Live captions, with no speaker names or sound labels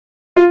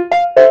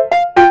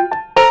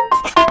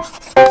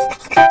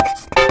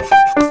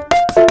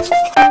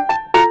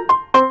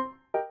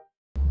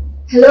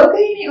Hello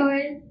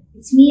Unioil!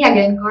 It's me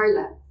again,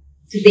 Carla.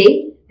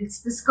 Today,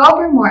 let's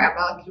discover more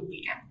about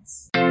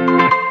lubricants.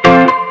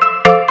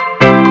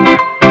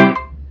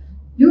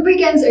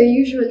 Lubricants are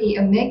usually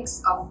a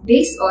mix of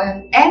base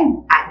oil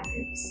and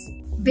additives.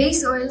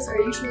 Base oils are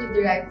usually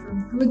derived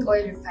from crude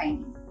oil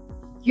refining.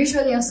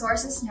 Usually, ang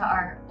sources niya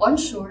are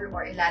onshore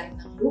or ilalim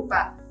ng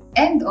lupa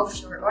and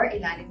offshore or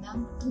ilalim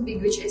ng tubig,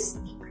 which is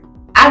deeper.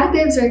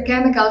 Additives are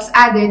chemicals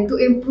added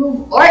to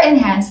improve or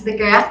enhance the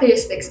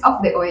characteristics of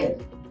the oil.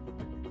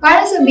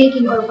 Para sa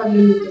baking or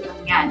pagluluto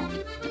lang yan.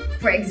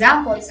 For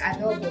example, sa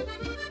adobo,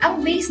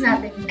 ang base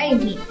natin ay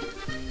meat.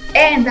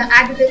 And ang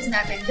additives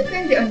natin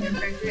depende on your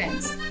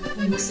preference.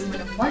 Kung gusto mo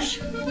ng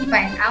mushroom,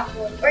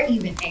 pineapple, or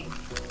even egg.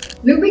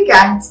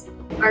 Lubricants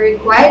are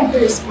required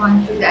to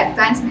respond to the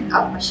advancement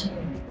of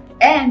machinery.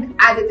 And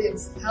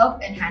additives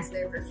help enhance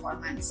their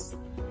performance.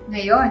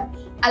 Ngayon,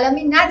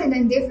 alamin natin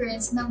ang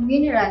difference ng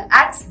mineral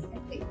at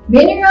synthetic.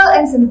 Mineral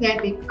and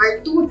synthetic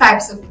are two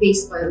types of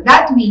base oil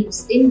that we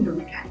use in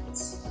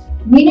lubricants.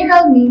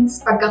 Mineral means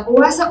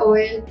pagkakuha sa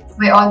oil,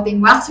 may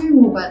onting wax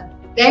removal,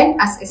 then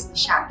as-is na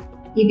siya.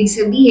 Ibig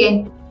sabihin,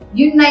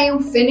 yun na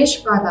yung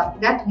finished product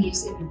that we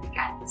use in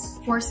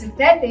lubricants. For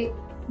synthetic,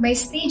 may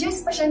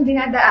stages pa siyang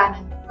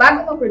dinadaanan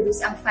bago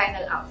ma-produce ang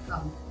final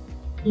outcome.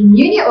 In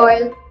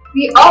Unioil,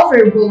 we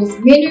offer both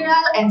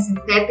mineral and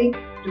synthetic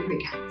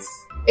lubricants.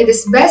 It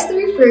is best to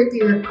refer to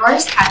your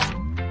car's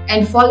handbook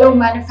and follow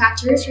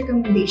manufacturer's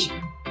recommendation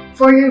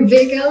for your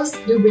vehicle's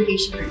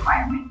lubrication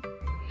requirement.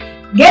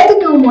 Get to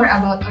know more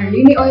about our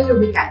Unioil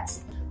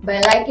lubricants by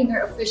liking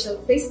our official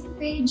Facebook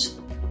page,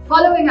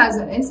 following us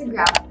on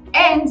Instagram,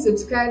 and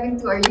subscribing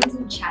to our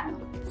YouTube channel.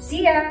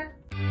 See ya!